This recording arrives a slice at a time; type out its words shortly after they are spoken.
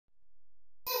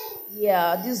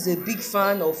Yeah, this is a big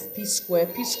fan of P Square.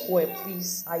 P Square,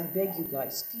 please. I beg you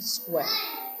guys. P Square.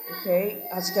 Okay?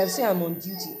 As you can see, I'm on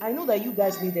duty. I know that you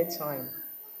guys needed time,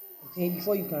 okay,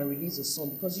 before you can release the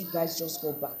song because you guys just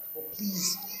got back. But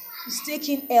please, it's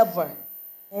taking ever.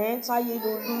 Taye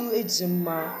Lolu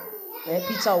Ejima,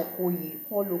 Peter Okoye,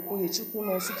 Paul Okoye,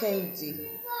 Chukwunosu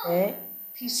Kehinde,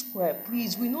 P Square.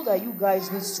 Please, we know that you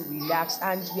guys need to relax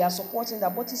and we are supporting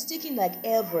that, but it's taking like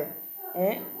ever.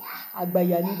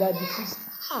 Agbayani that defeats.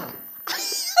 Ha!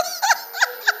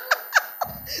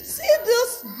 See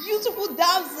this beautiful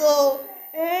damsel.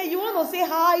 You want to say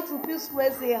hi to P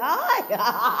Square? Say hi.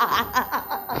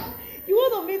 You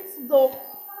want to meet the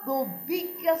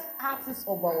biggest artists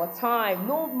of our time.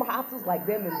 No artists like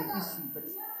them in the history, but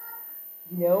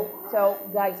so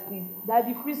guys, please.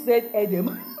 Daddy Free said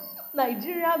Edem.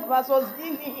 Nigerians versus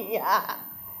Guinea.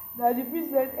 Daddy Free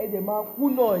said Edem.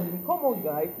 Come on,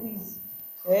 guy, please.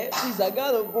 Please, I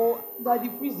gotta go. Daddy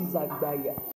Freeze is Agbaya.